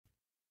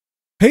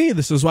Hey,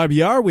 this is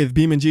WhyBeAre with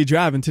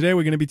BeamNG.drive, and today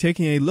we're going to be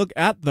taking a look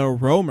at the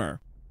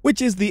Roamer,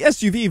 which is the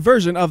SUV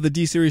version of the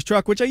D-Series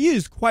truck, which I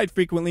use quite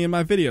frequently in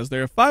my videos.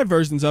 There are 5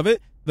 versions of it,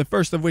 the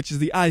first of which is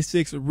the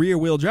i6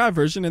 rear-wheel drive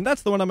version, and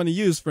that's the one I'm going to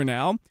use for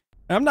now.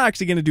 And I'm not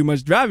actually going to do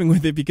much driving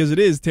with it because it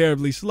is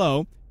terribly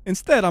slow.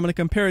 Instead, I'm going to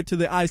compare it to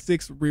the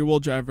i6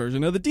 rear-wheel drive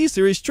version of the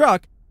D-Series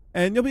truck,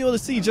 and you'll be able to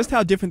see just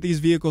how different these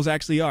vehicles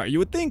actually are. You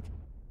would think,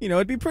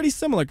 it'd be pretty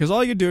similar, because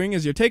all you're doing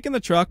is you're taking the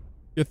truck,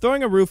 you're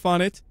throwing a roof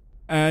on it,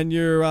 and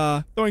you're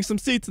throwing some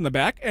seats in the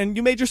back, and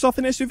you made yourself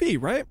an SUV,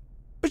 right?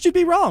 But you'd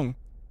be wrong.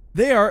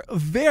 They are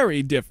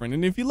very different,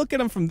 and if you look at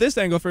them from this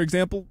angle, for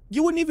example,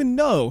 you wouldn't even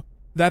know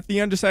that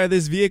the underside of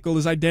this vehicle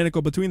is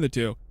identical between the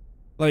two.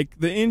 Like,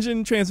 the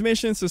engine,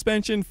 transmission,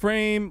 suspension,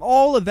 frame,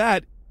 all of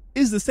that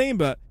is the same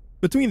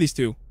between these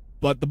two,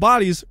 but the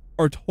bodies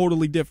are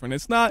totally different.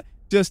 It's not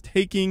just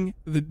taking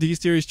the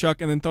D-Series truck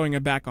and then throwing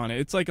it back on it.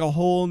 It's like a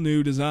whole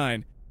new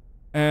design.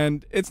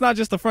 And it's not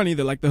just the front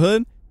either, like the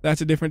hood. That's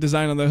a different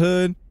design on the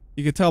hood.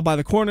 You can tell by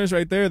the corners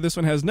right there. This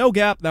one has no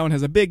gap. That one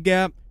has a big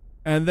gap.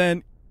 And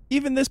then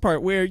even this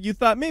part where you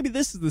thought maybe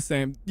this is the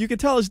same, you can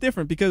tell it's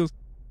different because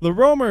the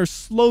Roamer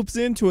slopes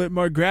into it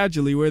more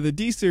gradually, where the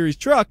D-Series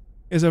truck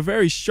is a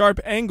very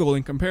sharp angle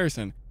in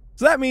comparison.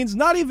 So that means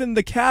not even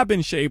the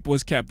cabin shape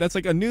was kept. That's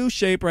like a new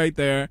shape right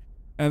there.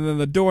 And then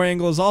the door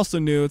angle is also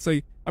new. It's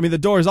like, the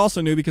door is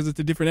also new because it's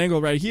a different angle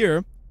right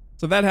here.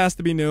 So that has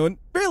to be new. And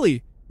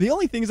really, the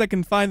only things I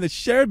can find that's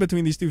shared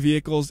between these two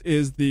vehicles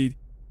is the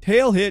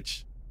tail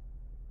hitch,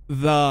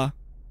 the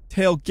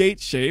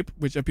tailgate shape,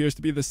 which appears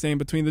to be the same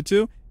between the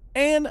two,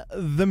 and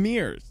the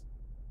mirrors.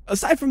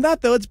 Aside from that,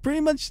 though, it's pretty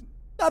much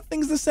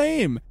nothing's the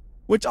same,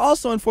 which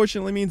also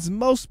unfortunately means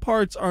most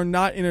parts are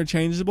not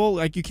interchangeable.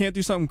 Like, you can't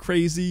do something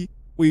crazy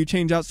where you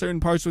change out certain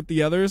parts with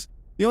the others.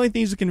 The only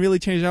things you can really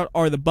change out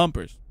are the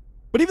bumpers.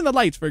 But even the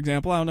lights, for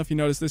example, I don't know if you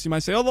noticed this, you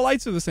might say, oh, the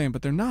lights are the same,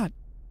 but they're not.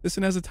 This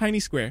one has a tiny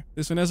square.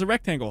 This one has a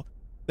rectangle.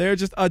 There are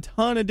just a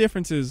ton of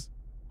differences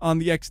on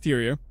the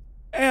exterior,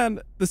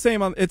 and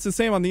it's the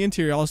same on the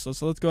interior also.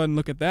 So let's go ahead and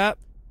look at that.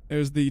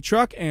 There's the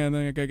truck, and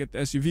then I gotta get the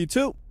SUV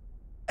too.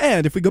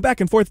 And if we go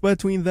back and forth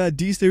between the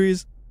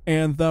D-Series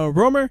and the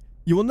Roamer,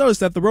 you will notice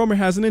that the Roamer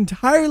has an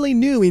entirely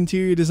new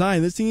interior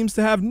design that seems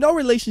to have no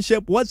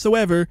relationship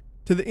whatsoever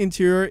to the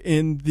interior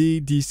in the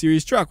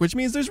D-Series truck, which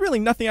means there's really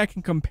nothing I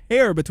can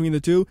compare between the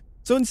two.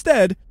 So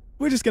instead,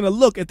 we're just gonna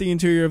look at the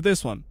interior of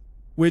this one,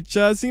 which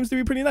seems to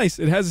be pretty nice.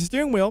 It has a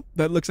steering wheel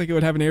that looks like it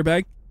would have an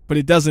airbag, but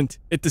it doesn't.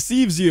 It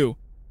deceives you.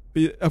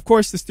 But of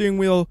course, the steering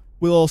wheel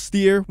will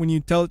steer when you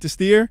tell it to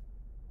steer. It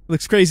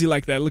looks crazy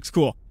like that. It looks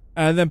cool.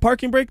 And then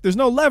parking brake, there's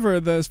no lever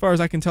as far as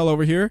I can tell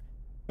over here.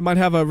 It might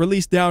have a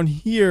release down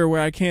here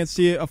where I can't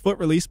see it, a foot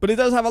release, but it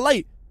does have a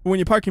light for when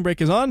your parking brake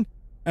is on.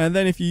 And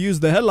then if you use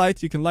the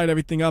headlights, you can light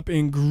everything up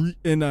in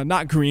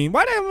not green.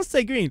 Why did I almost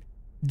say green?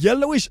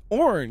 Yellowish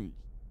orange.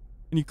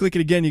 And you click it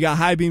again, you got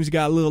high beams, you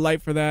got a little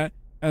light for that.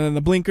 And then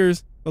the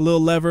blinkers, the little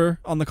lever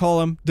on the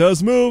column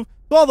does move.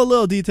 So all the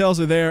little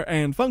details are there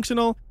and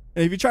functional.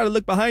 And if you try to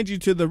look behind you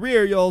to the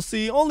rear, you'll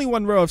see only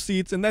one row of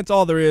seats, and that's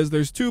all there is.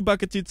 There's 2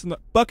 bucket seats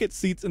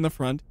in the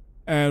front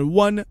and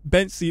 1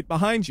 bench seat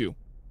behind you.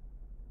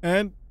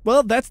 And,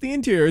 well, that's the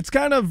interior. It's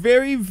kind of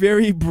very,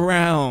 very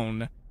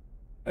brown.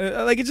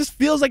 Like, it just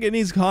feels like it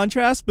needs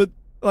contrast, but,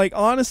 like,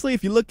 honestly,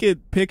 if you look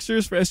at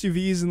pictures for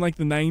SUVs in, like,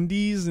 the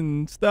 90s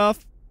and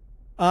stuff,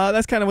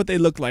 that's kind of what they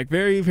look like.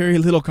 Very, very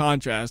little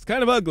contrast.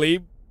 Kind of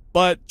ugly,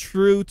 but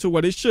true to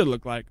what it should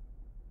look like.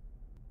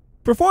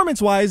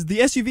 Performance-wise, the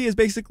SUV is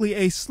basically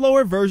a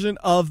slower version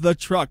of the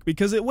truck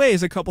because it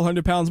weighs a couple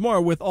hundred pounds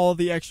more with all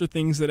the extra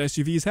things that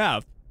SUVs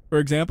have. For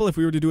example, if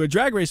we were to do a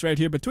drag race right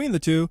here between the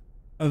two,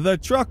 the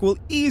truck will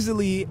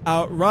easily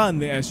outrun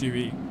the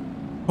SUV.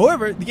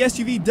 However, the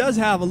SUV does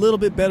have a little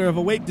bit better of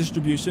a weight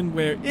distribution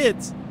where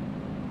it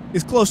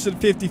is closer to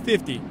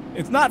 50-50.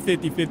 It's not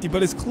 50-50,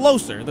 but it's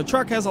closer. The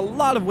truck has a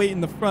lot of weight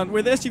in the front,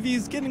 where the SUV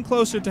is getting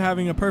closer to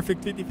having a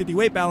perfect 50-50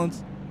 weight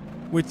balance,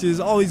 which is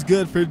always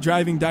good for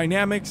driving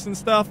dynamics and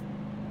stuff.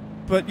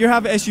 But you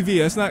have an SUV.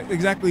 That's not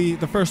exactly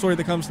the first word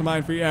that comes to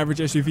mind for your average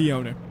SUV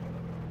owner.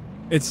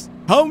 It's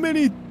how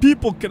many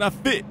people can I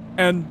fit,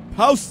 and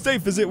how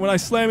safe is it when I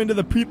slam into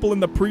the people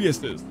in the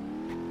Priuses?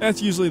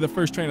 That's usually the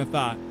first train of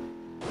thought.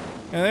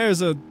 And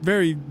there's a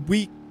very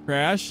weak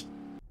crash.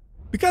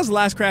 Because the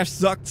last crash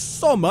sucked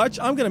so much,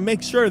 I'm going to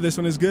make sure this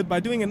one is good by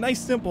doing a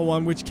nice simple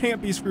one which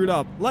can't be screwed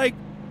up, like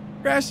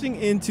crashing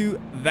into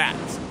that.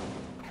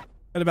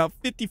 At about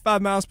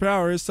 55 miles per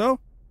hour or so,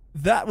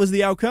 that was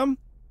the outcome,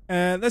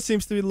 and that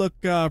seems to look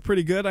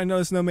pretty good. I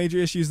noticed no major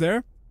issues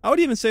there. I would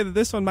even say that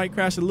this one might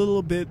crash a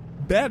little bit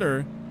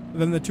better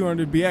than the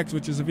 200BX,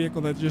 which is a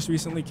vehicle that just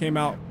recently came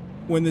out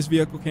when this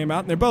vehicle came out,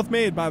 and they're both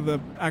made by the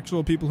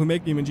actual people who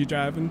make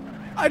BeamNG.drive, and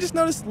I just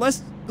noticed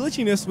less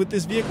glitchiness with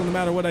this vehicle no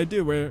matter what I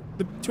do, where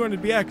the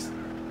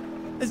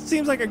 200BX, it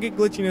seems like I get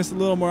glitchiness a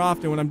little more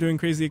often when I'm doing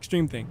crazy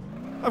extreme things.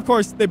 Of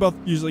course, they both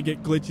usually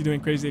get glitchy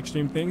doing crazy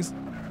extreme things,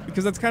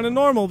 because that's kind of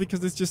normal,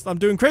 because it's just I'm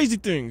doing crazy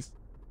things.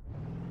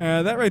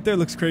 That right there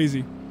looks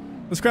crazy.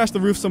 Let's crash the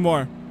roof some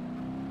more.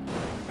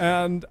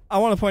 And I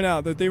want to point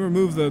out that they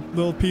removed the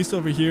little piece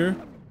over here.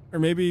 Or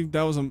maybe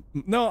that was a...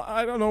 No,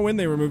 I don't know when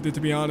they removed it, to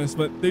be honest.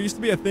 But there used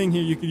to be a thing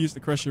here you could use to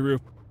crush your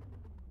roof.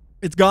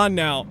 It's gone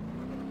now.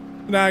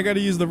 Now I got to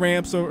use the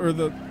ramps or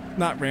the...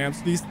 Not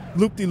ramps. These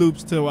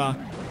loop-de-loops to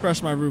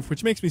crush my roof,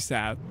 which makes me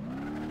sad.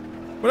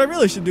 What I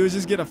really should do is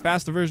just get a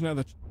faster version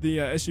of the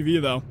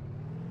SUV, though.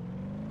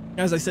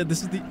 As I said,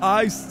 this is the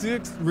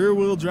i6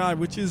 rear-wheel drive,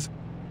 which is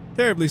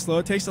terribly slow.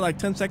 It takes like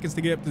 10 seconds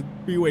to get up to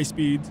freeway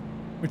speeds,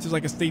 which is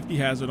like a safety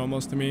hazard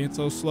almost to me. It's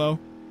so slow.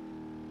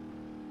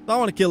 So I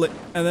want to kill it,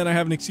 and then I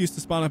have an excuse to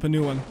spawn up a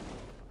new one.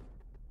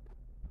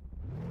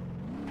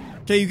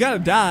 Okay, you gotta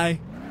die.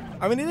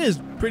 I mean, it is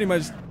pretty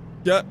much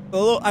a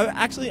little...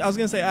 I was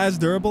gonna say as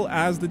durable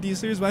as the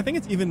D-Series, but I think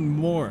it's even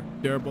more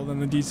durable than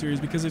the D-Series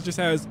because it just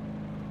has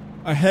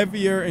a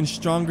heavier and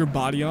stronger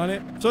body on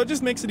it. So it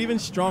just makes it even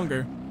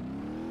stronger,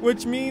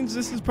 which means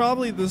this is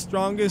probably the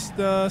strongest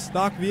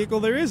stock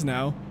vehicle there is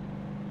now.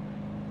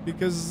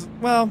 Because,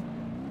 well...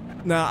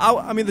 Now,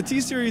 I mean, the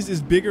T-Series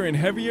is bigger and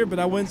heavier, but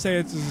I wouldn't say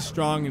it's as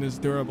strong and as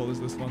durable as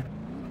this one.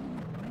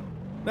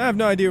 I have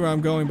no idea where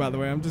I'm going, by the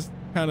way. I'm just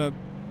kind of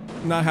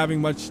not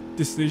having much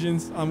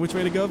decisions on which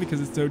way to go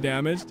because it's so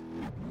damaged.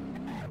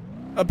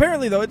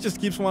 Apparently, though, it just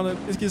keeps wanting...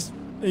 It's just...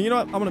 You know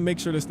what? I'm going to make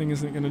sure this thing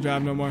isn't going to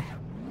drive no more.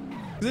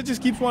 Because it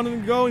just keeps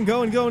wanting to go and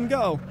go and go and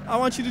go. I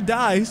want you to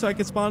die so I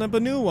can spawn up a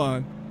new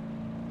one.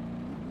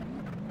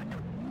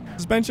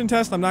 Suspension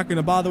test I'm not going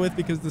to bother with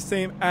because the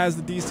same as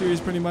the D-Series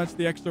pretty much.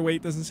 The extra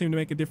weight doesn't seem to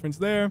make a difference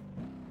there.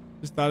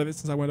 Just thought of it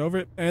since I went over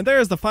it. And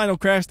there's the final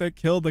crash that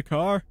killed the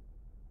car.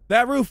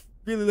 That roof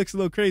really looks a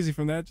little crazy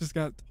from that. Just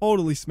got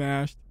totally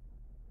smashed.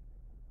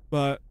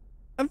 But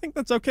I think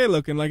that's okay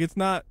looking. Like, it's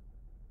not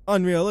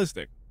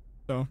unrealistic.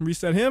 So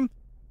reset him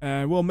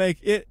and we'll make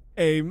it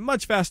a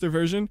much faster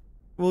version.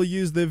 We'll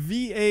use the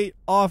V8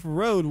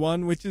 off-road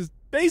one, which is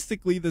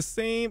basically the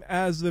same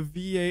as the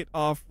V8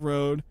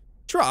 off-road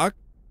truck,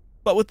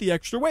 but with the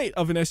extra weight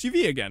of an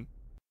SUV again.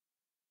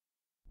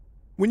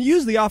 When you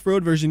use the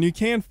off-road version, you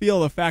can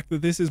feel the fact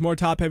that this is more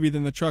top-heavy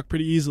than the truck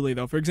pretty easily,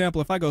 though. For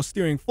example, if I go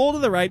steering full to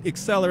the right,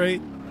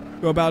 accelerate,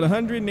 go about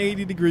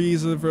 180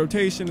 degrees of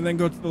rotation, and then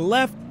go to the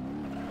left,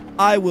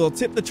 I will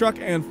tip the truck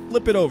and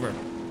flip it over.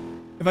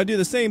 If I do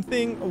the same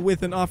thing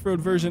with an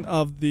off-road version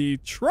of the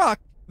truck,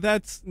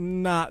 that's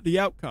not the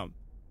outcome.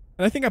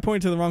 And I think I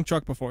pointed to the wrong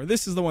truck before.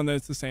 This is the one that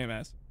it's the same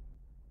as.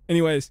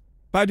 Anyways,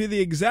 if I do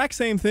the exact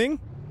same thing,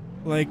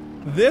 like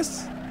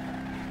this,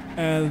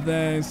 and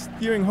then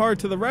steering hard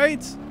to the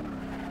right,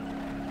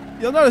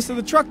 you'll notice that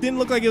the truck didn't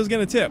look like it was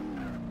going to tip.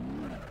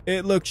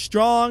 It looked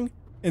strong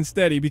and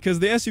steady because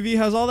the SUV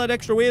has all that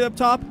extra weight up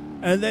top,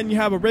 and then you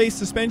have a raised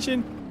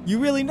suspension. You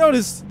really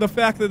notice the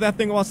fact that that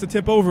thing wants to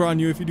tip over on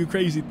you if you do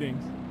crazy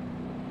things.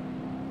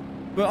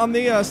 But on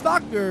the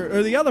stock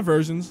or the other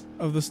versions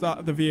of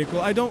the vehicle,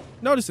 I don't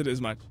notice it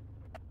as much.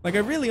 Like, I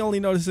really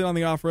only notice it on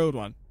the off-road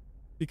one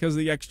because of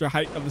the extra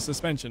height of the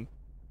suspension.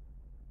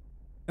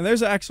 And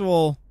there's an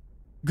actual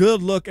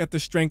good look at the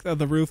strength of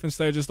the roof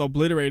instead of just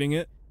obliterating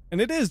it. And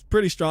it is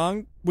pretty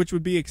strong, which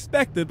would be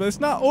expected, but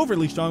it's not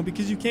overly strong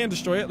because you can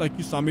destroy it like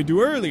you saw me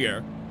do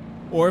earlier.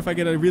 Or if I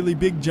get a really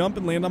big jump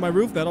and land on my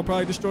roof, that'll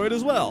probably destroy it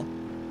as well.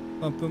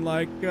 Something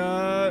like,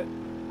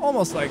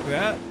 almost like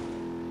that.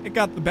 It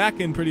got the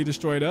back end pretty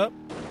destroyed up.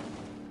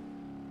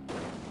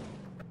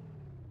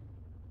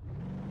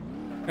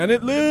 And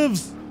it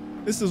lives!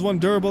 This is one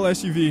durable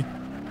SUV.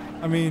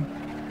 I mean,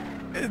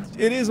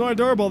 it is more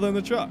durable than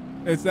the truck.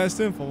 It's that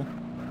simple.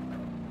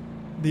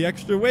 The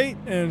extra weight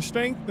and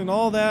strength and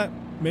all that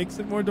makes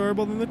it more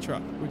durable than the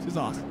truck, which is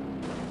awesome.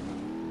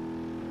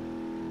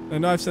 I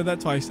know I've said that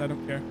twice. I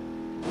don't care.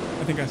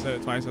 I think I said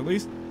it twice at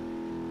least.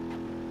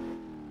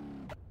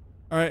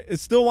 Alright, it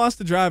still wants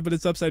to drive, but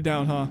it's upside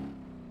down, huh?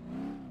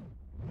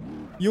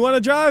 You want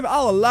to drive?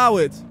 I'll allow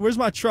it. Where's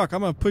my truck?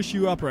 I'm going to push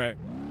you upright.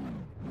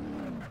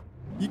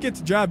 You get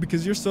to drive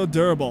because you're so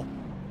durable.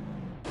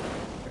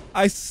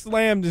 I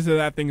slammed into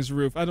that thing's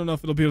roof. I don't know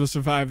if it'll be able to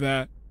survive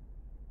that.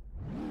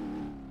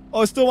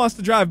 Oh, it still wants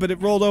to drive, but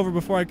it rolled over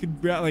before I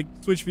could, like,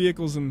 switch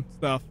vehicles and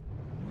stuff.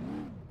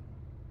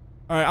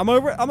 Alright, I'm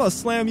gonna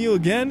slam you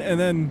again, and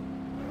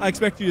then I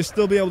expect you to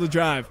still be able to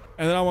drive.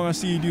 And then I want to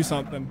see you do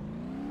something.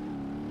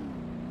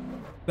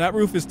 That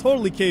roof is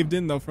totally caved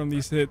in, though, from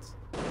these hits.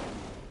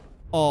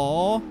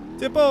 Aw,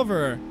 tip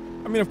over.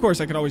 I mean, of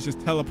course, I could always just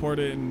teleport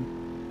it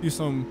and do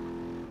some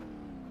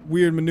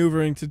weird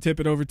maneuvering to tip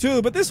it over,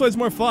 too. But this one's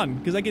more fun,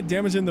 because I get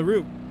damage in the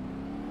roof.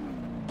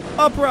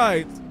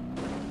 Upright.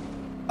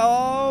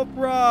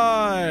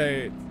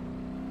 Upright.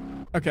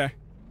 Okay.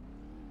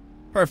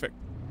 Perfect.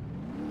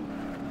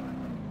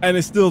 And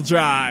it still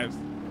drives.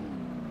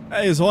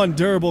 That is one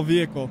durable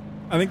vehicle.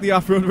 I think the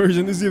off-road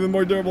version is even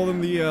more durable than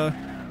the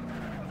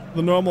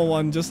normal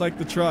one, just like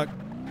the truck.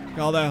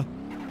 All the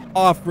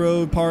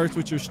off-road parts,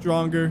 which are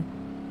stronger,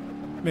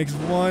 makes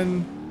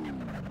one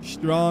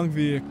strong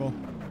vehicle.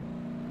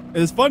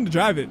 It is fun to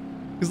drive it,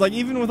 because like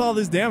even with all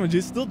this damage,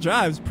 it still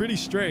drives pretty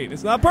straight.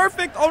 It's not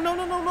perfect. Oh no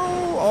no no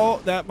no!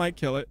 Oh, that might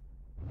kill it.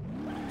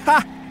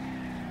 Ha!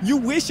 You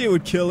wish it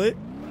would kill it.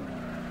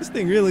 This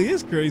thing really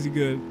is crazy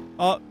good.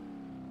 Oh,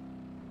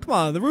 come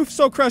on. The roof's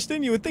so crushed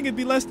in, you would think it'd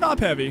be less top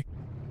heavy.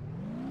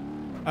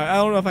 I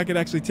don't know if I could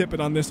actually tip it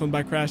on this one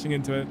by crashing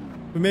into it.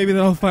 But maybe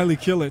that'll finally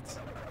kill it.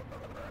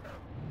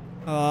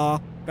 Aw,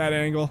 bad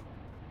angle.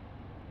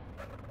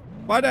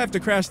 Why'd I have to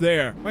crash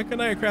there? Why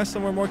couldn't I crash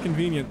somewhere more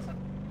convenient?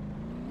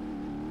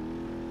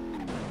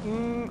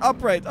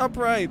 Upright,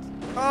 upright,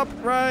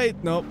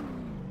 upright. Nope.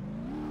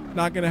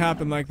 Not gonna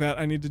happen like that.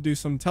 I need to do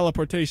some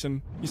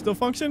teleportation. You still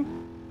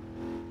function?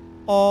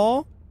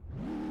 Oh.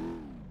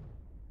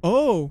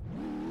 Oh.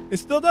 It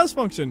still does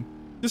function.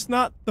 Just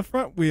not the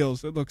front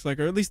wheels, it looks like.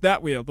 Or at least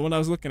that wheel, the one I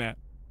was looking at.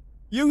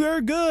 You are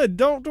good.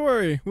 Don't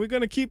worry. We're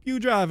gonna keep you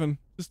driving.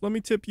 Just let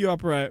me tip you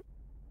upright.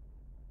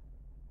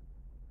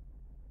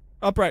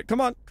 Upright.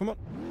 Come on. Come on.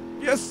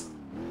 Yes.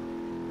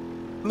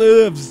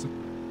 Lives.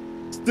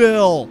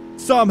 Still.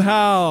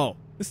 Somehow.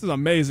 This is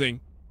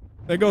amazing.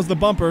 There goes the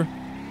bumper.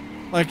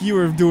 Like you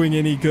were doing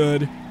any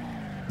good.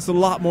 It's a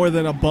lot more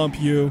than a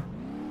bump, you.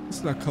 This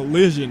is a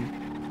collision.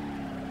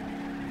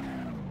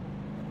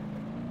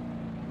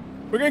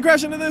 We're gonna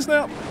crash into this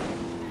now.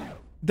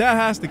 That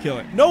has to kill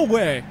it. No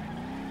way.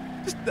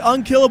 Just the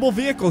unkillable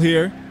vehicle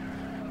here.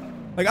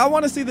 Like, I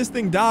want to see this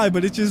thing die,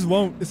 but it just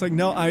won't. It's like,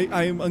 no,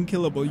 I am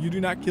unkillable. You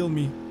do not kill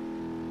me.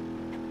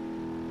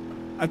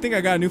 I think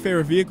I got a new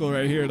favorite vehicle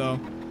right here, though.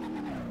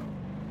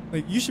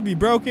 Like, you should be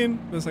broken.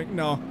 But it's like,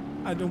 no,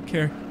 I don't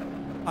care.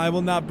 I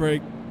will not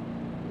break.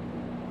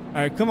 All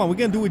right, come on. We're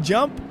going to do a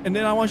jump, and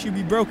then I want you to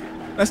be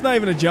broken. That's not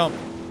even a jump.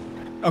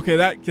 Okay,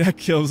 that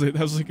kills it.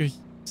 That was like a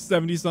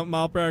 70-something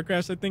mile per hour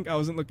crash, I think. I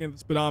wasn't looking at the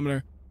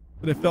speedometer,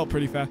 but it felt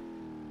pretty fast.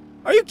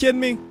 Are you kidding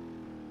me?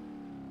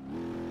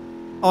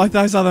 Oh, I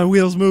thought I saw the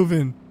wheels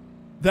moving.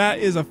 That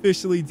is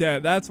officially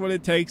dead. That's what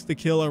it takes to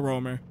kill a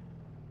roamer.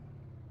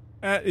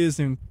 That is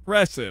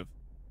impressive.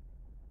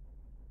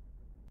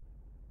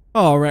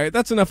 Alright,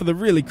 that's enough of the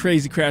really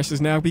crazy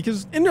crashes now,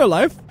 because in real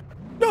life,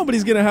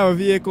 nobody's gonna have a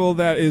vehicle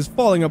that is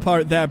falling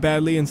apart that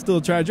badly and still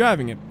try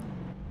driving it.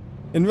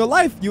 In real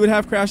life, you would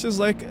have crashes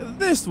like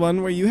this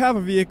one, where you have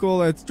a vehicle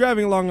that's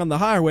driving along on the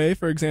highway,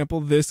 for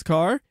example, this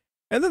car,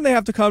 and then they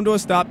have to come to a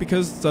stop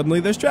because suddenly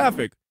there's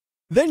traffic.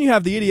 Then you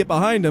have the idiot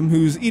behind him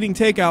who's eating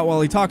takeout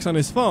while he talks on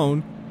his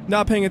phone,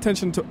 not paying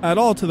attention at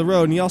all to the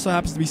road, and he also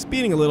happens to be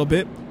speeding a little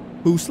bit,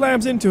 who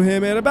slams into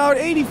him at about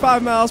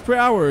 85 miles per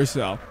hour or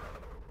so.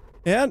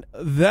 And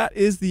that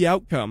is the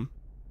outcome.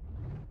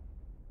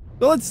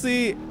 So let's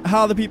see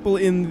how the people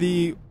in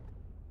the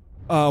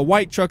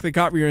white truck that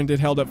got rear-ended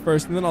held up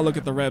first, and then I'll look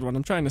at the red one.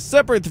 I'm trying to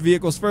separate the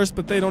vehicles first,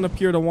 but they don't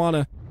appear to want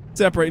to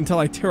separate until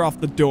I tear off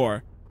the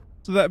door.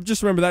 So that,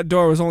 just remember, that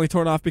door was only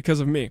torn off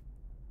because of me.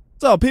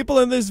 So, people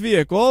in this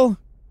vehicle,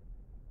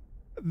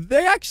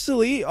 they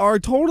actually are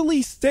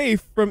totally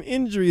safe from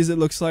injuries, it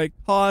looks like,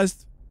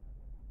 caused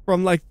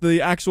from, like,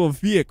 the actual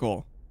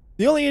vehicle.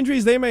 The only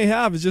injuries they may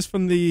have is just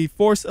from the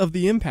force of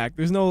the impact.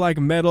 There's no, like,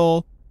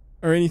 metal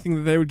or anything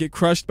that they would get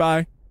crushed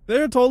by.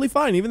 They're totally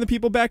fine. Even the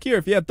people back here,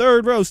 if you had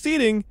third row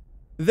seating,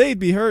 they'd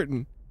be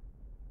hurting.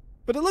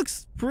 But it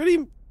looks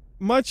pretty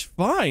much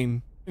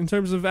fine in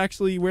terms of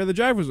actually where the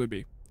drivers would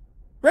be.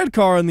 Red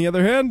car, on the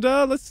other hand,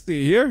 let's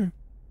see here.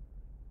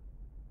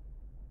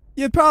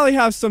 You'd probably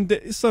have some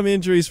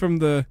injuries from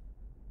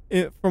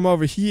from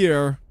over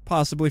here,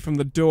 possibly from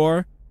the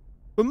door.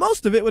 But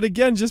most of it would,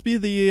 again, just be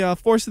the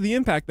force of the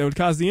impact that would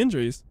cause the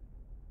injuries.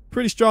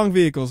 Pretty strong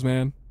vehicles,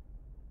 man.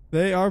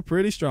 They are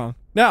pretty strong.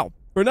 Now,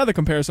 for another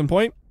comparison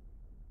point,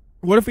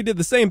 what if we did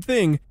the same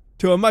thing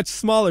to a much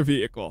smaller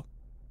vehicle?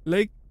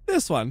 Like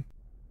this one.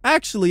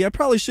 Actually, I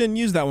probably shouldn't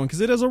use that one because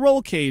it has a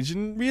roll cage,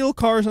 and real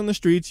cars on the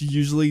streets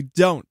usually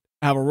don't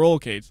have a roll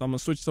cage. So I'm going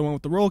to switch to the one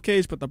with the roll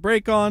cage, put the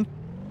brake on,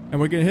 and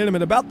we're going to hit them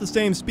at about the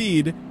same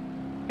speed,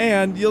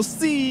 and you'll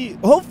see,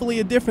 hopefully,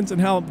 a difference in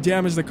how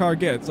damaged the car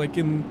gets. Like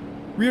in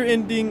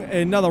rear-ending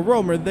another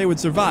roamer, they would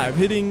survive.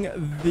 Hitting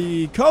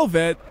the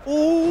Corvette,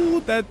 ooh,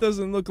 that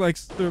doesn't look like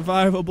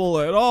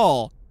survivable at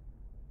all.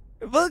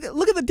 Look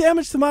at the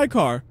damage to my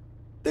car.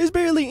 There's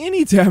barely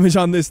any damage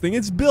on this thing.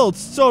 It's built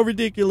so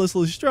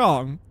ridiculously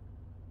strong.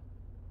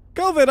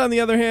 Corvette, on the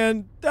other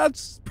hand,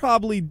 that's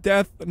probably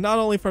death, not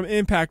only from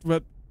impact,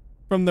 but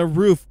from the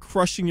roof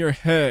crushing your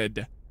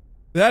head.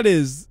 That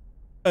is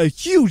a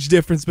huge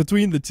difference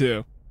between the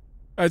two.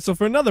 Alright, so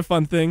for another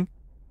fun thing,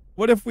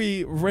 what if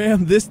we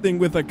ram this thing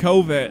with a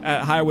Corvette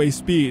at highway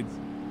speeds?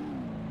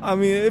 I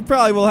mean, it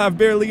probably will have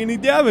barely any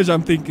damage,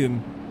 I'm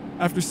thinking,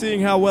 after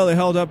seeing how well it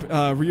held up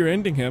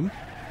rear-ending him.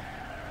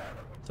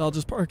 So I'll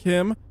just park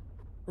him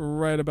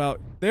right about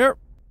there.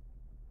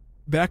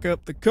 Back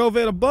up the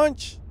Corvette a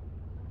bunch.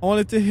 I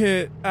want it to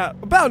hit at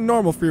about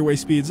normal freeway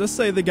speeds. Let's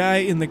say the guy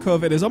in the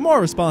Corvette is a more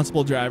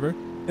responsible driver.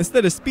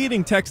 Instead of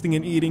speeding, texting,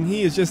 and eating,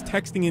 he is just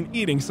texting and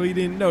eating, so he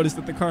didn't notice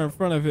that the car in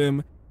front of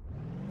him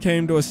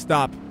came to a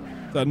stop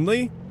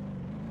suddenly,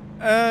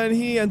 and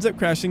he ends up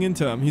crashing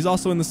into him. He's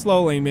also in the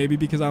slow lane, maybe,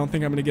 because I don't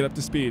think I'm going to get up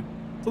to speed.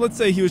 So let's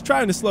say he was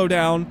trying to slow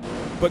down,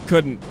 but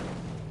couldn't.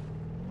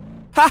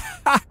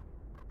 Ha ha!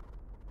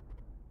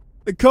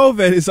 The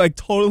Corvette is, like,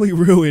 totally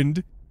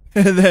ruined,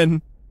 and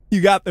then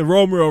You got the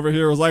roamer over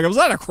here. Was like, was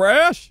that a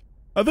crash?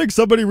 I think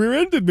somebody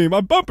rear-ended me.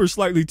 My bumper's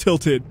slightly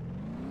tilted.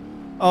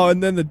 Oh,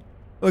 and then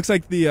looks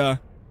like the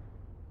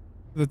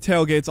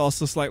tailgate's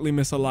also slightly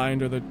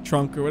misaligned, or the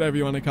trunk, or whatever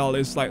you want to call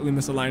it, is slightly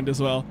misaligned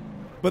as well.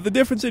 But the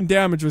difference in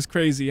damage was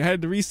crazy. I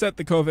had to reset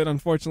the Corvette,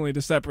 unfortunately,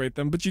 to separate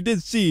them. But you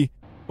did see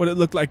what it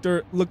looked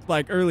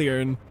like earlier,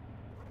 and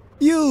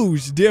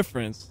huge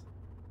difference.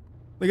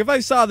 Like, if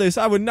I saw this,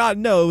 I would not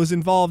know it was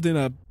involved in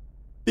a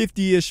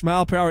 50-ish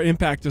mile-per-hour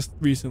impact just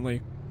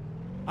recently.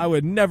 I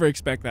would never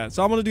expect that.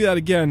 So I'm going to do that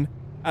again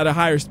at a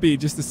higher speed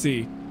just to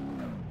see.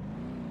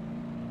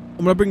 I'm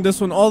going to bring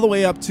this one all the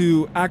way up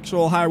to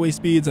actual highway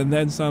speeds and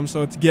then some.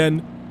 So it's,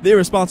 again, the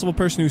irresponsible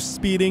person who's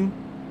speeding.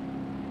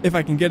 If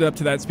I can get it up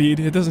to that speed.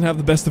 It doesn't have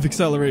the best of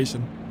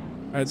acceleration.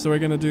 All right, so we're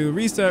going to do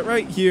reset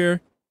right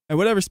here. And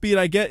whatever speed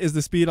I get is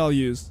the speed I'll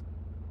use.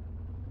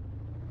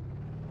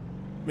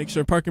 Make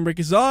sure parking brake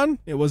is on.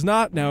 It was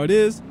not. Now it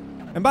is.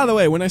 And by the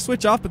way, when I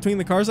switch off between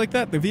the cars like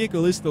that, the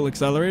vehicle is still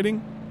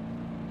accelerating.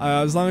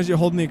 As long as you're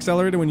holding the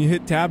accelerator when you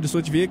hit tab to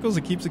switch vehicles,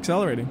 it keeps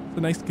accelerating. It's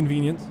a nice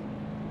convenience.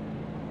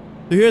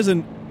 So here's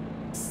a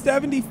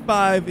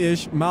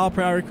 75-ish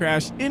mile-per-hour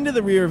crash into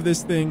the rear of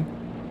this thing.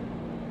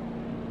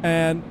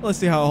 And let's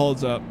see how it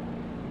holds up.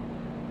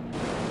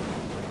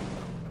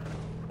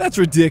 That's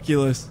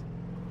ridiculous.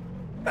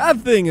 That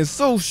thing is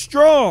so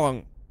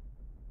strong.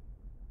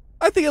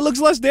 I think it looks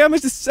less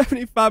damage to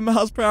 75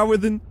 miles per hour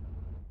than...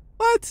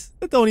 What?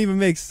 That don't even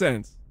make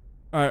sense.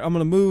 Alright, I'm going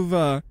to move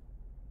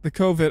the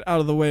Corvette out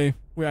of the way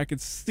where I could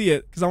see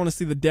it, because I want to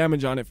see the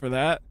damage on it for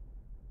that.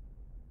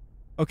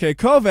 Okay,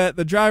 Corvette,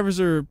 the drivers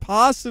are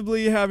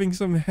possibly having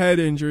some head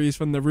injuries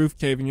from the roof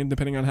caving in,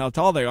 depending on how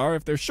tall they are.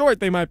 If they're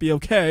short, they might be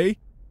okay.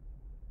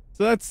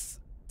 So that's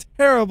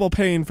terrible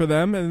pain for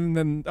them. And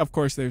then, of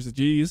course, there's the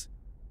G's.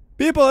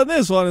 People in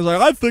this one is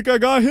like, I think I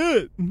got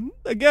hit.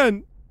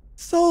 Again,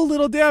 so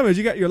little damage.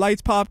 You got your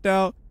lights popped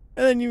out,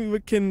 and then you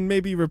can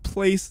maybe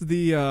replace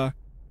the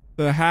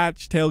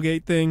hatch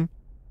tailgate thing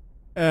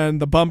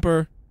and the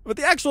bumper. But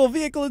the actual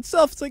vehicle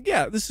itself, it's like,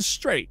 yeah, this is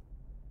straight.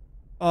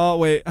 Oh,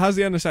 wait, how's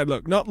the underside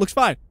look? Nope, looks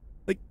fine.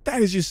 Like,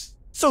 that is just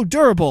so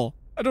durable.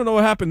 I don't know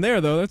what happened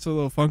there, though. That's a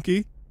little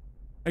funky.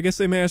 I guess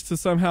they managed to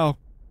somehow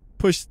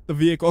push the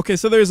vehicle. Okay,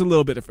 so there's a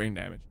little bit of frame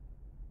damage.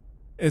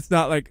 It's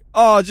not like,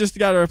 oh, just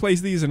got to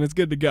replace these and it's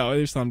good to go.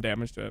 There's some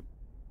damage to it.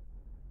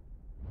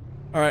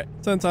 All right,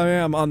 since I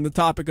am on the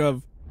topic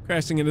of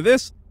crashing into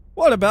this,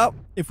 what about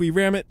if we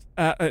ram it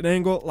at an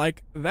angle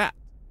like that?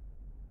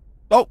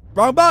 Oh,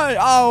 wrong button.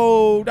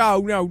 Oh,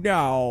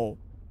 no.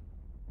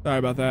 Sorry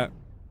about that.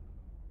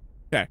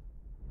 Okay.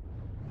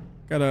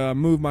 Gotta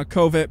move my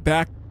Corvette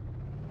back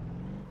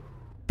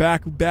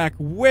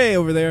way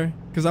over there,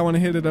 because I want to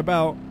hit it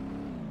about...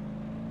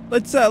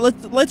 Let's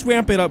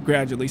ramp it up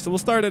gradually. So we'll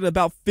start at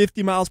about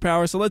 50 miles per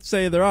hour. So let's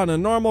say they're on a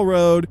normal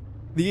road.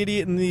 The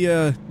idiot in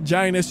the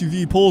giant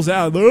SUV pulls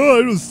out. Oh,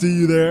 I don't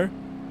see you there.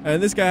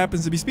 And this guy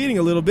happens to be speeding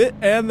a little bit,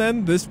 and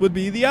then this would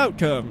be the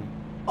outcome.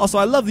 Also,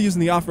 I love using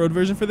the off-road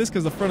version for this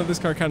because the front of this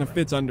car kind of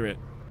fits under it.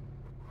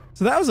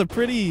 So that was a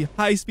pretty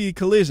high-speed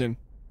collision.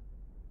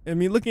 I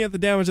mean, looking at the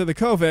damage of the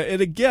Corvette, it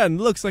again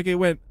looks like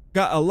it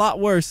got a lot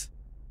worse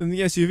than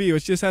the SUV,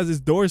 which just has its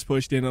doors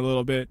pushed in a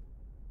little bit.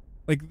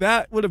 Like,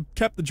 that would have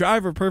kept the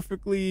driver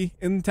perfectly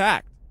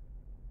intact.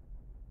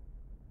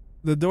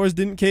 The doors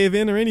didn't cave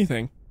in or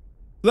anything.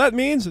 So that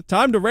means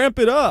time to ramp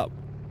it up.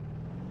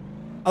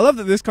 I love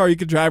that this car you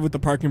could drive with the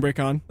parking brake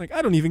on. Like,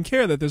 I don't even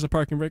care that there's a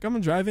parking brake. I'm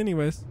gonna drive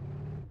anyways.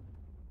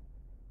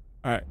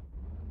 Alright.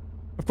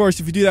 Of course,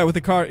 if you do that with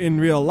a car in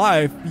real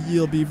life,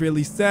 you'll be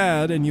really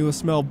sad and you will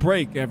smell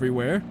brake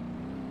everywhere.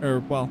 Or,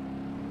 well,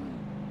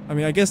 I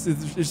mean, I guess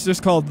it's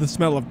just called the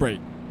smell of brake,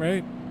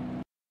 right?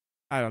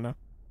 I don't know.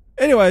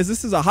 Anyways,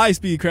 this is a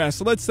high-speed crash.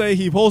 So let's say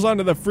he pulls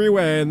onto the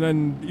freeway and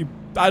then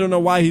I don't know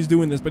why he's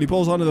doing this, but he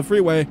pulls onto the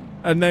freeway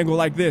at an angle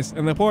like this.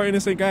 And the poor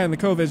innocent guy in the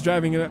Corvette is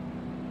driving it at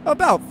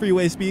about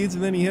freeway speeds,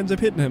 and then he ends up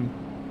hitting him.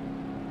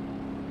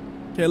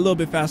 Okay, a little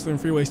bit faster than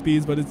freeway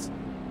speeds, but it's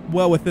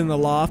well within the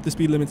law. The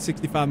speed limit's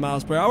 65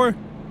 miles per hour.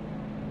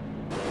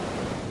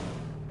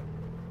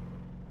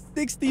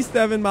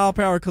 67 mile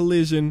per hour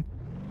collision.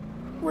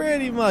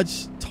 Pretty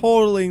much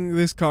totaling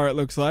this car, it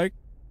looks like.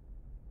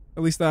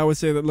 At least I would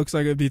say that looks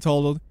like it'd be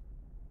totaled.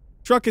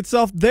 Truck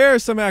itself,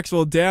 there's some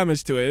actual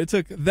damage to it. It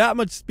took that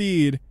much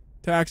speed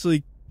to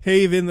actually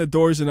cave in the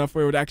doors enough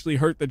where it would actually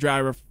hurt the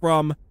driver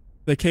from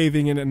the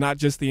caving in and not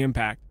just the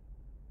impact.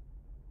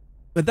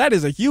 But that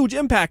is a huge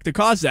impact to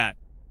cause that.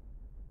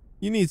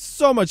 You need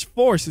so much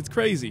force, it's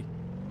crazy.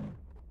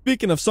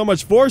 Speaking of so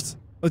much force,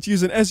 let's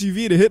use an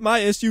SUV to hit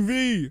my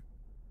SUV.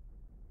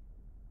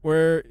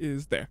 Where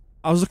is there?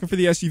 I was looking for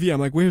the SUV. I'm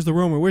like, where's the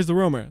roamer? Where's the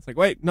roamer? It's like,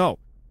 wait, no.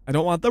 I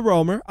don't want the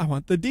roamer. I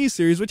want the D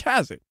series, which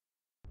has it.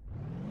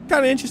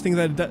 Kind of interesting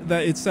that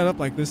it's set up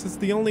like this. It's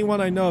the only one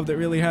I know of that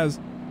really has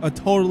a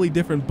totally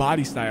different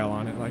body style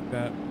on it like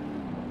that.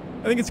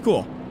 I think it's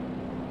cool.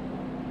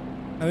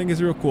 I think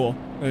it's real cool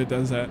that it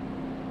does that.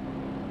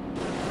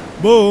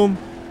 Boom.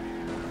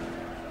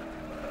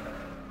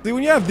 See,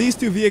 when you have these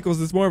two vehicles,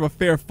 it's more of a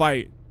fair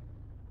fight.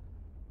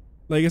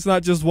 Like, it's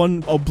not just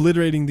one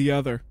obliterating the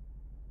other.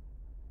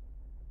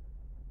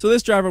 So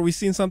this driver, we've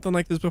seen something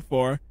like this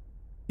before.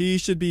 He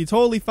should be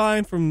totally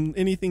fine from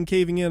anything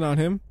caving in on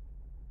him.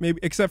 Maybe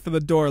except for the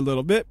door a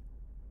little bit.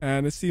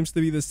 And it seems to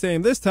be the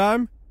same this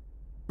time.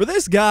 For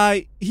this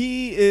guy,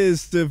 he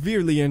is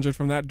severely injured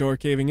from that door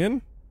caving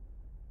in.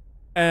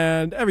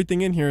 And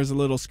everything in here is a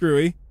little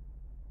screwy.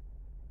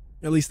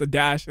 At least the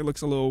dash, it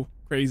looks a little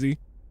crazy.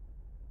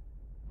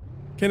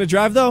 Can it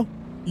drive though?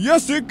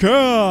 Yes, it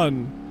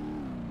can!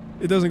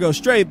 It doesn't go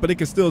straight, but it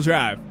can still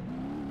drive.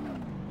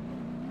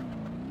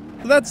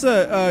 So that's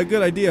a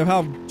good idea of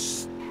how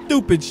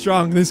stupid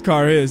strong this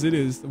car is. It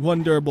is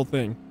one durable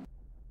thing.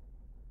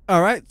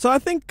 Alright, so I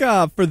think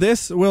for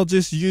this, we'll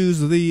just use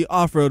the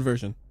off-road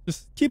version.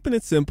 Just keeping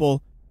it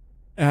simple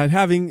and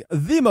having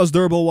the most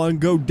durable one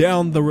go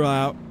down the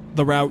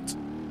route.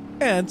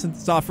 And since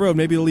it's off-road,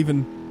 maybe it'll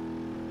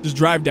even just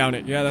drive down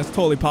it. Yeah, that's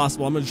totally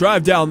possible. I'm gonna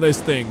drive down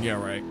this thing.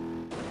 Yeah, right.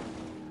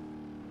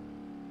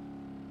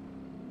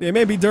 It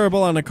may be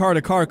durable on a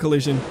car-to-car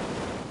collision,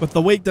 but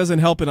the weight doesn't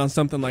help it on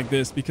something like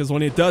this, because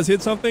when it does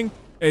hit something,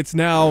 it's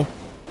now,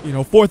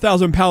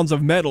 4,000 pounds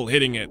of metal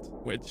hitting it,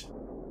 which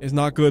is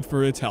not good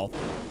for its health.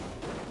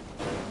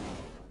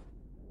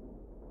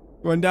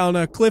 Going down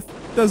a cliff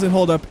doesn't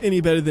hold up any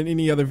better than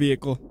any other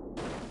vehicle,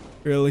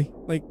 really.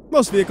 Like,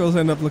 most vehicles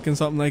end up looking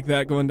something like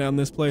that going down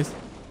this place.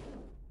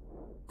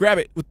 Grab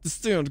it with the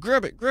stand.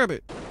 Grab it, grab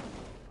it.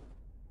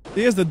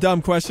 Here's the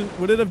dumb question.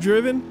 Would it have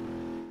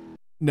driven?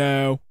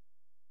 No.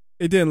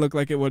 It didn't look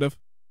like it would have.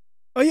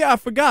 Oh yeah, I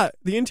forgot.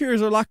 The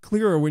interiors are a lot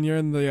clearer when you're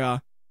in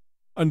the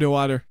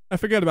underwater. I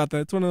forget about that.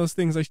 It's one of those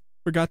things I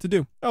forgot to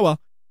do. Oh well.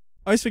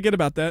 I always forget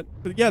about that.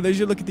 But yeah, there's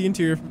your look at the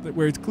interior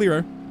where it's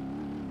clearer.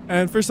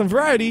 And for some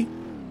variety,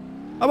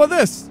 how about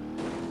this?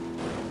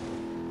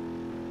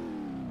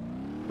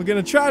 We're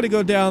going to try to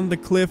go down the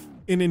cliff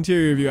in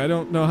interior view. I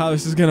don't know how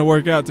this is going to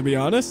work out, to be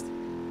honest.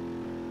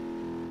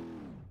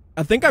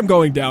 I think I'm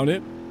going down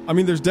it. I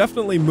mean, there's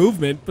definitely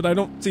movement, but I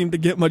don't seem to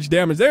get much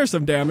damage. There's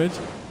some damage.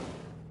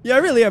 Yeah, I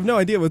really have no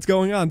idea what's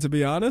going on, to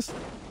be honest.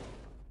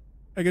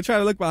 I could try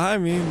to look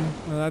behind me, and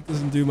well, that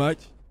doesn't do much.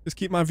 Just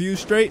keep my view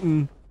straight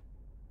and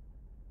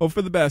hope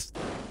for the best.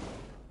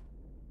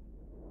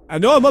 I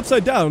know I'm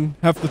upside down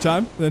half the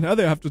time, then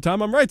other half the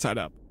time I'm right side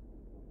up.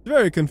 It's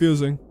very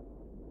confusing.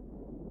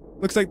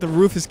 Looks like the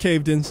roof is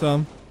caved in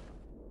some.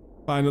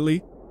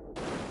 Finally.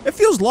 It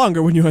feels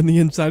longer when you're on the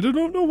inside. I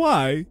don't know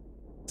why.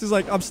 This is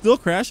like, I'm still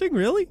crashing?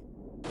 Really?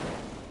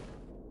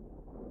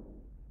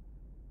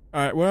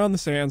 Alright, we're on the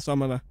sand, so I'm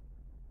gonna...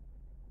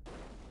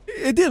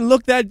 It didn't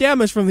look that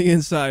damaged from the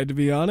inside, to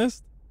be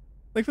honest.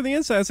 Like, from the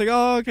inside, it's like,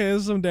 oh, okay,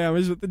 there's some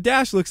damage. But the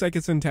dash looks like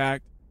it's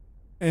intact.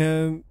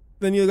 And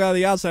then you got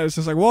the outside, it's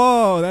just like,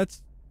 whoa,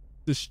 that's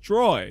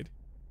destroyed.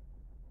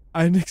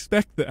 I didn't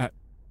expect that.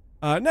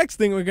 Next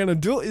thing we're gonna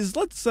do is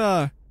let's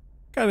kind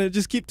of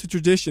just keep to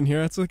tradition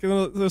here. It's like one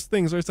of those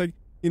things where it's like,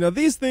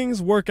 these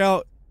things work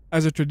out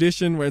as a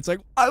tradition where it's like,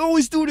 I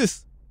always do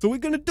this, so we're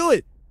gonna do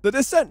it. The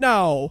descent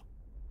now.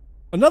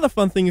 Another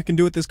fun thing you can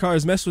do with this car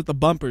is mess with the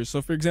bumpers.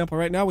 So for example,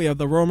 right now we have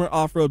the Roamer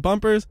off-road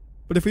bumpers,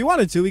 but if we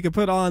wanted to, we could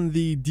put on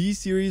the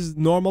D-Series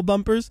normal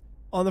bumpers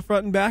on the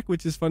front and back,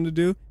 which is fun to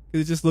do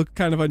because it just looks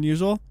kind of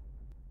unusual.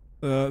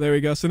 There we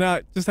go. So now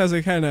it just has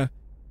a kind of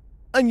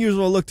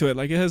unusual look to it.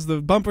 Like it has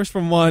the bumpers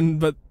from one,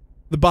 but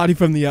the body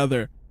from the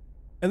other.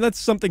 And that's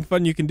something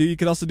fun you can do. You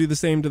could also do the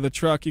same to the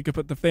truck. You could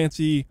put the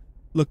fancy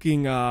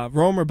looking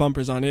Roamer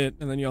bumpers on it,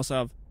 and then you also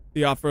have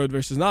the off-road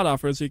versus not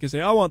off-road, so you can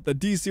say, I want the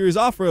D-Series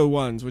off-road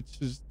ones, which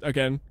is,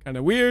 again, kind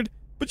of weird,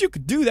 but you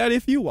could do that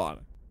if you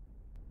want.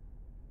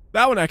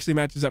 That one actually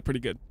matches up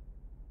pretty good.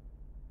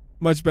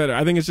 Much better.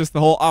 I think it's just the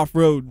whole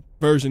off-road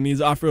version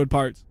needs off-road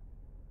parts.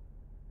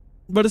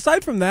 But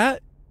aside from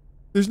that,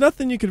 there's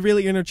nothing you could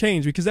really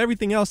interchange, because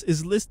everything else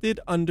is listed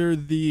under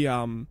the,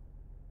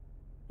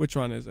 which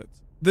one is it?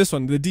 This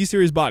one, the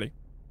D-Series body.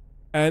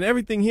 And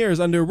everything here is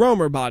under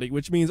Roamer body,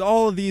 which means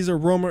all of these are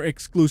Roamer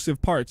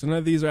exclusive parts. None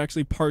of these are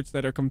actually parts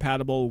that are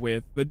compatible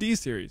with the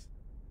D-Series.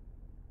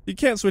 You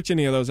can't switch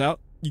any of those out.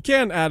 You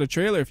can add a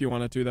trailer if you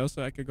wanted to, though.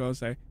 So I could go and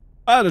say,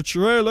 add a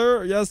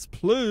trailer, yes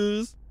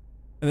please.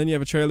 And then you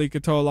have a trailer you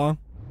could tow along.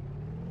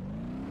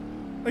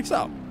 Like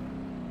so.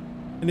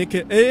 And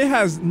it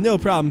has no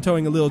problem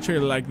towing a little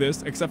trailer like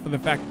this, except for the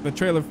fact that the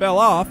trailer fell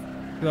off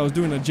because I was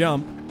doing a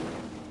jump.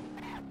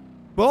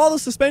 But all the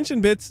suspension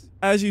bits,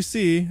 as you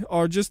see,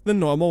 are just the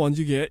normal ones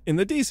you get in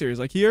the D-Series.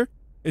 Like here,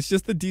 it's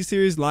just the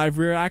D-Series live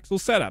rear axle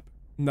setup.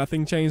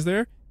 Nothing changed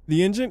there.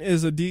 The engine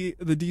is the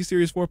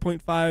D-Series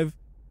 4.5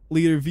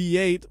 liter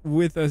V8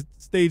 with a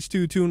stage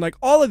 2 tune. Like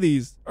all of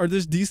these are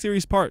just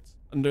D-Series parts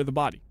under the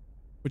body,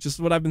 which is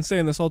what I've been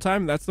saying this whole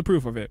time. That's the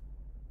proof of it.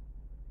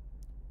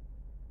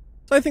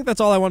 So I think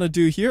that's all I want to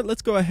do here.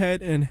 Let's go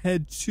ahead and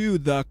head to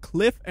the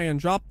cliff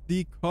and drop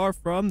the car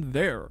from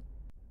there.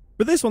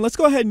 For this one, let's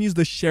go ahead and use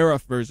the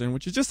Sheriff version,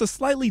 which is just a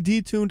slightly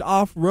detuned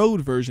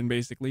off-road version,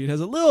 basically. It has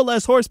a little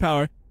less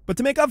horsepower, but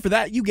to make up for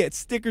that, you get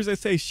stickers that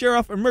say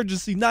Sheriff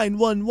Emergency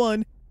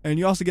 911, and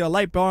you also get a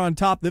light bar on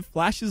top that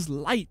flashes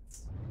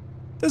lights.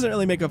 doesn't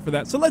really make up for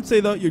that. So let's say,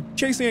 though, you're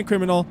chasing a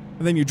criminal,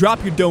 and then you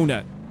drop your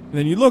donut. And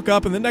then you look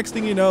up, and the next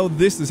thing you know,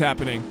 this is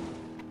happening.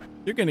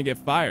 You're going to get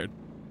fired.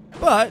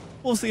 But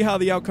we'll see how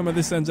the outcome of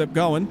this ends up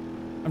going.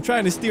 I'm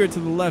trying to steer it to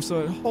the left,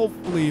 so it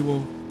hopefully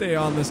will stay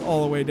on this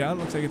all the way down.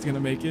 Looks like it's going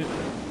to make it.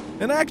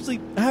 And I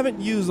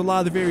haven't used a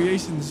lot of the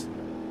variations,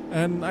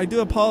 and I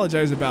do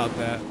apologize about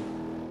that.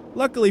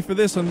 Luckily for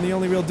this one, the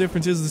only real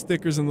difference is the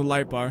stickers and the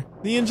light bar.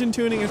 The engine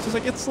tuning, it's just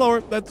like, it's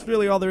slower. That's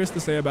really all there is to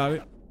say about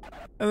it.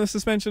 And the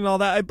suspension and all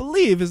that, I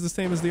believe, is the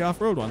same as the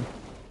off-road one.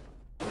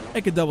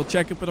 I could double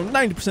check it, but I'm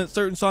 90%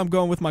 certain, so I'm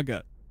going with my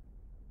gut.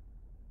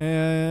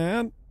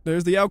 And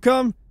there's the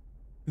outcome.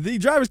 The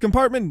driver's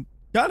compartment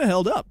kind of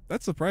held up.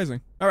 That's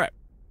surprising. All right.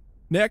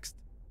 Next,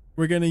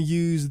 we're going to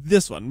use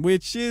this one,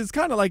 which is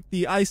kind of like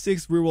the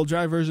i6 rear-wheel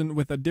drive version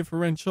with a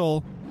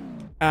differential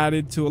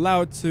added to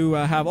allow it to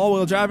have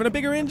all-wheel drive and a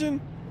bigger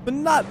engine, but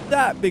not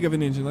that big of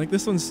an engine. Like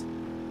this one's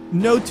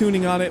no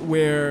tuning on it,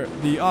 where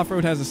the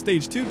off-road has a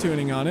stage 2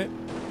 tuning on it.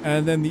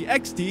 And then the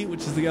XT,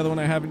 which is the other one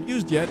I haven't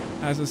used yet,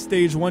 has a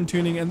stage 1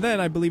 tuning. And then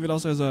I believe it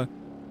also has a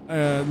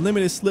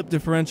limited slip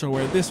differential,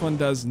 where this one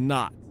does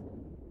not.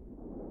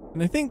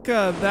 And I think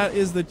that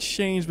is the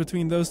change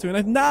between those two.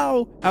 And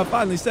I've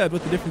finally said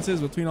what the difference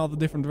is between all the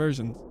different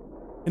versions.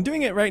 And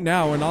doing it right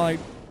now when all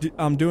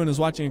I'm doing is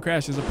watching a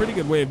crash is a pretty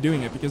good way of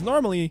doing it. Because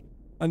normally,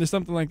 under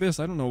something like this,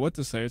 I don't know what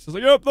to say. It's just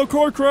like, yep, the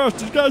car crashed.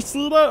 Did you guys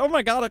see that? Oh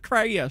my god, it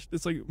crashed.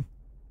 It's like,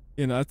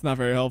 you know, that's not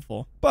very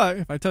helpful. But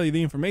if I tell you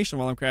the information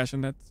while I'm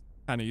crashing, that's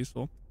kind of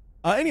useful.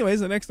 Anyways,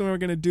 the next thing we're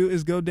going to do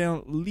is go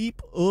down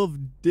Leap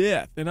of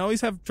Death. And I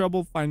always have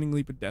trouble finding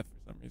Leap of Death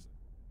for some reason.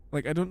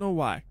 Like, I don't know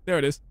why. There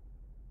it is.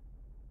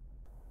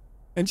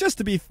 And just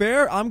to be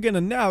fair, I'm going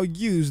to now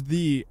use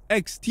the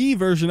XT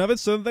version of it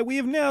so that we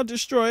have now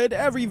destroyed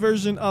every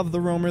version of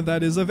the roamer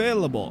that is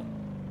available.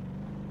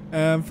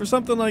 And for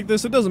something like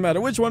this, it doesn't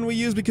matter which one we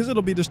use because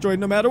it'll be destroyed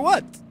no matter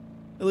what.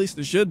 At least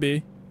it should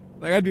be.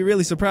 Like, I'd be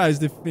really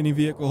surprised if any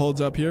vehicle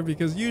holds up here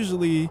because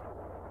usually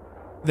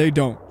they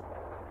don't.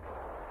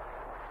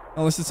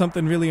 Unless it's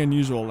something really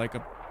unusual, like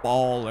a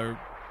ball or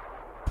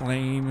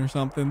plane or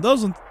something.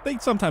 Those ones, they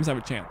sometimes have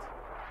a chance.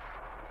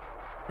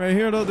 Right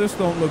here, though, this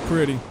don't look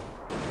pretty.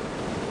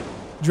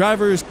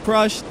 Driver is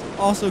crushed,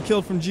 also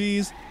killed from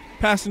G's.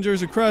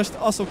 Passengers are crushed,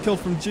 also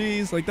killed from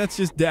G's. Like, that's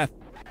just death.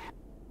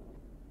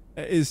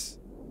 That is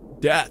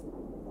death.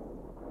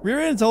 Rear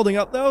end's holding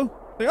up, though.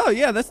 Like, oh,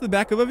 yeah, that's the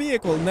back of a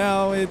vehicle.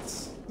 Now,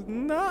 it's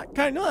not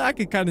kind of... I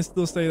could kind of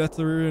still say that's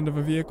the rear end of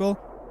a vehicle.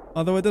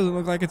 Although it doesn't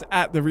look like it's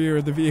at the rear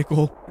of the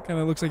vehicle. It kind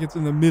of looks like it's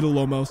in the middle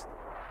almost.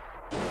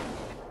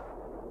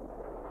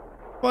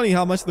 Funny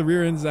how much the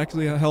rear end is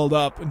actually held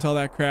up until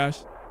that crash.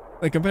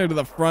 Like compared to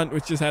the front,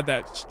 which just had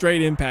that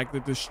straight impact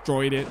that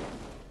destroyed it.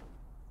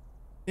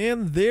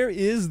 And there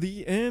is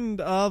the end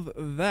of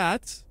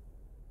that.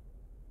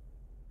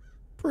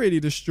 Pretty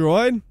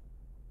destroyed.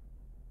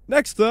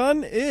 Next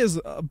one is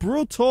a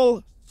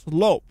brutal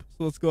slope.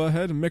 So let's go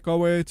ahead and make our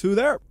way to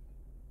there.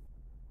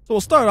 So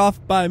we'll start off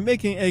by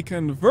making a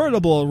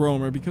convertible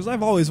roamer because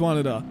I've always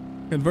wanted a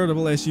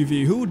convertible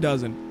SUV. Who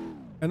doesn't?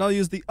 And I'll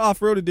use the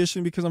off-road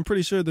edition because I'm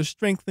pretty sure the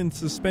strengthened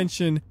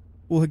suspension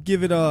will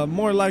give it a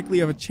more likely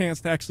of a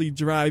chance to actually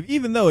drive,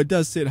 even though it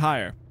does sit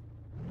higher.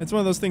 It's one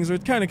of those things where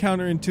it's kind of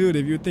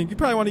counterintuitive. You would think you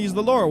probably want to use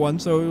the lower one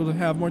so it will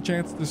have more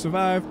chance to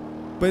survive,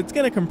 but it's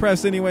going to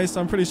compress anyway, so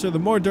I'm pretty sure the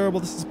more durable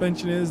the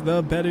suspension is,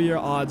 the better your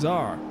odds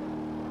are.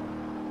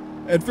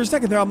 And for a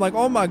second there, I'm like,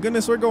 oh my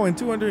goodness, we're going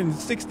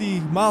 260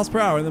 miles per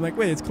hour. And I'm like,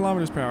 wait, it's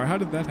kilometers per hour. How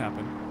did that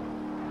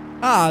happen?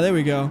 Ah, there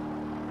we go.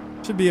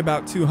 Should be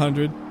about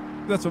 200.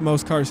 That's what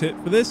most cars hit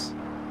for this.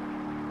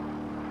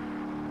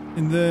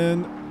 And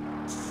then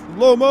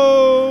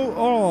slow-mo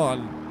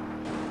on.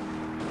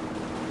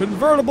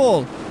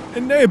 Convertible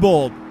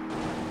enabled.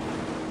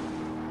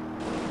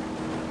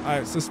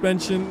 Alright,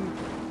 suspension.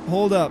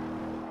 Hold up.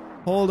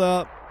 Hold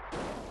up.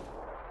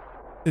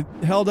 It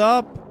held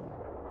up.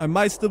 I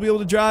might still be able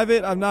to drive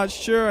it. I'm not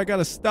sure. I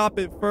gotta stop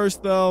it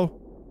first, though.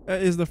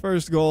 That is the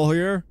first goal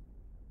here.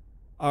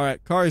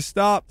 Alright, car is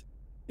stopped.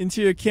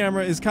 Interior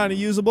camera is kind of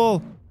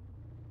usable.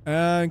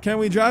 And can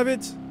we drive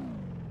it?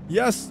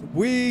 Yes,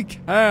 we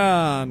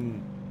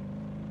can.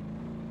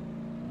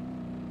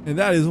 And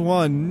that is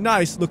one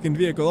nice looking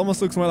vehicle.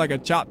 Almost looks more like a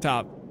chop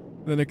top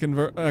than a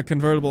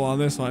convertible on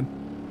this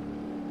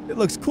one. It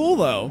looks cool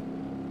though.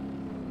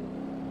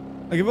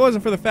 Like if it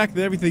wasn't for the fact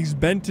that everything's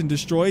bent and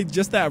destroyed,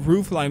 just that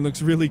roof line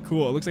looks really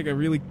cool. It looks like a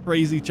really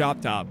crazy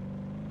chop top.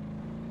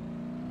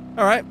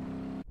 Alright.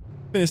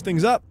 Finish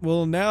things up.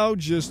 We'll now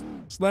just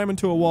slam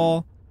into a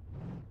wall.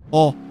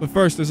 Oh, but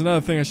first there's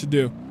another thing I should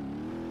do.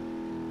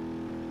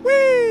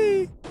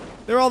 Whee!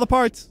 There are all the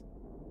parts.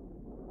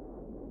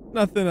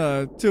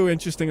 Nothing too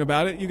interesting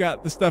about it. You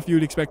got the stuff you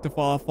would expect to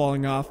fall off,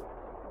 falling off.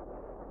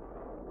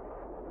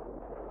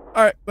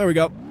 Alright, there we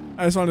go.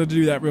 I just wanted to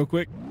do that real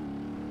quick.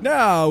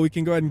 Now we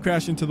can go ahead and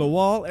crash into the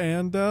wall,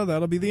 and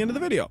that'll be the end of the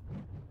video.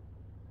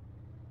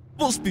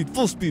 Full speed,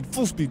 full speed,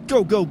 full speed.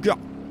 Go, go, go.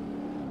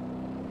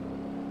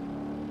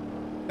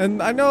 And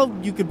I know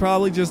you could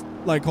probably just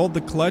like hold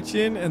the clutch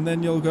in and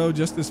then you'll go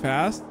just as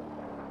fast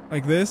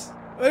like this,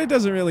 but it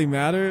doesn't really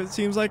matter. It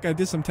seems like I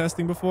did some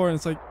testing before and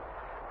it's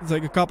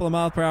like a couple of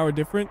miles per hour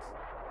difference.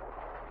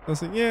 So I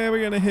was like, yeah,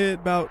 we're gonna hit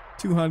about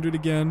 200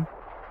 again.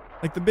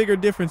 Like the bigger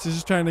difference is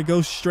just trying to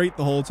go straight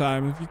the whole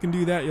time. If you can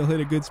do that, you'll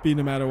hit a good speed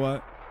no matter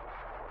what.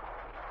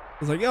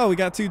 It's like, oh, we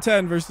got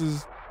 210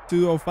 versus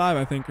 205,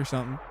 I think, or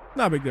something.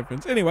 Not a big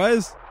difference.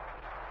 Anyways,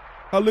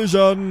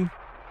 collision.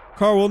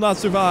 Car will not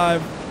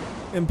survive.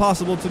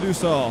 Impossible to do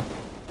so.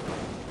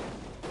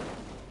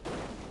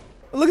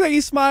 Look like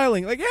he's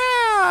smiling. Like, yeah,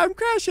 I'm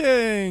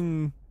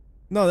crashing.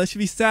 No, that should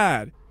be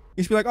sad.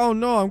 You should be like, oh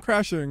no, I'm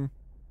crashing.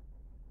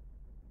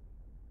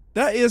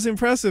 That is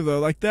impressive though.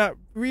 Like that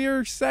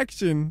rear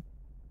section,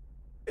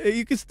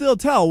 you can still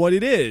tell what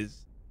it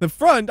is. The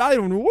front, I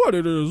don't know what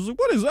it is.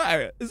 What is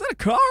that? Is that a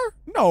car?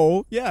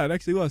 No. Yeah, it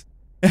actually was.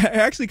 It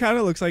actually kind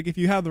of looks like if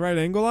you have the right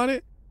angle on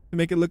it to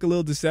make it look a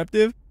little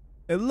deceptive,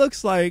 it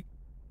looks like,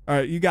 all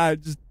right, you guys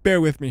just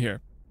bear with me here.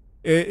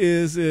 It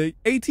is a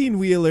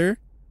 18-wheeler,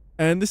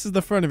 and this is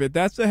the front of it.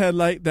 That's the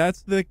headlight.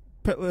 That's the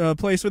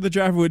place where the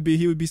driver would be.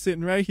 He would be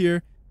sitting right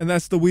here, and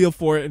that's the wheel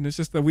for it, and it's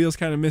just the wheel's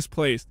kind of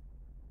misplaced.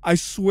 I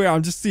swear,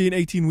 I'm just seeing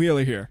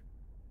 18-wheeler here.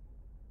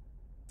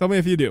 Tell me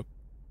if you do.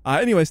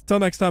 Anyways, till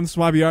next time, this is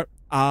WhyBeAre.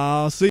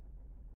 I'll see you.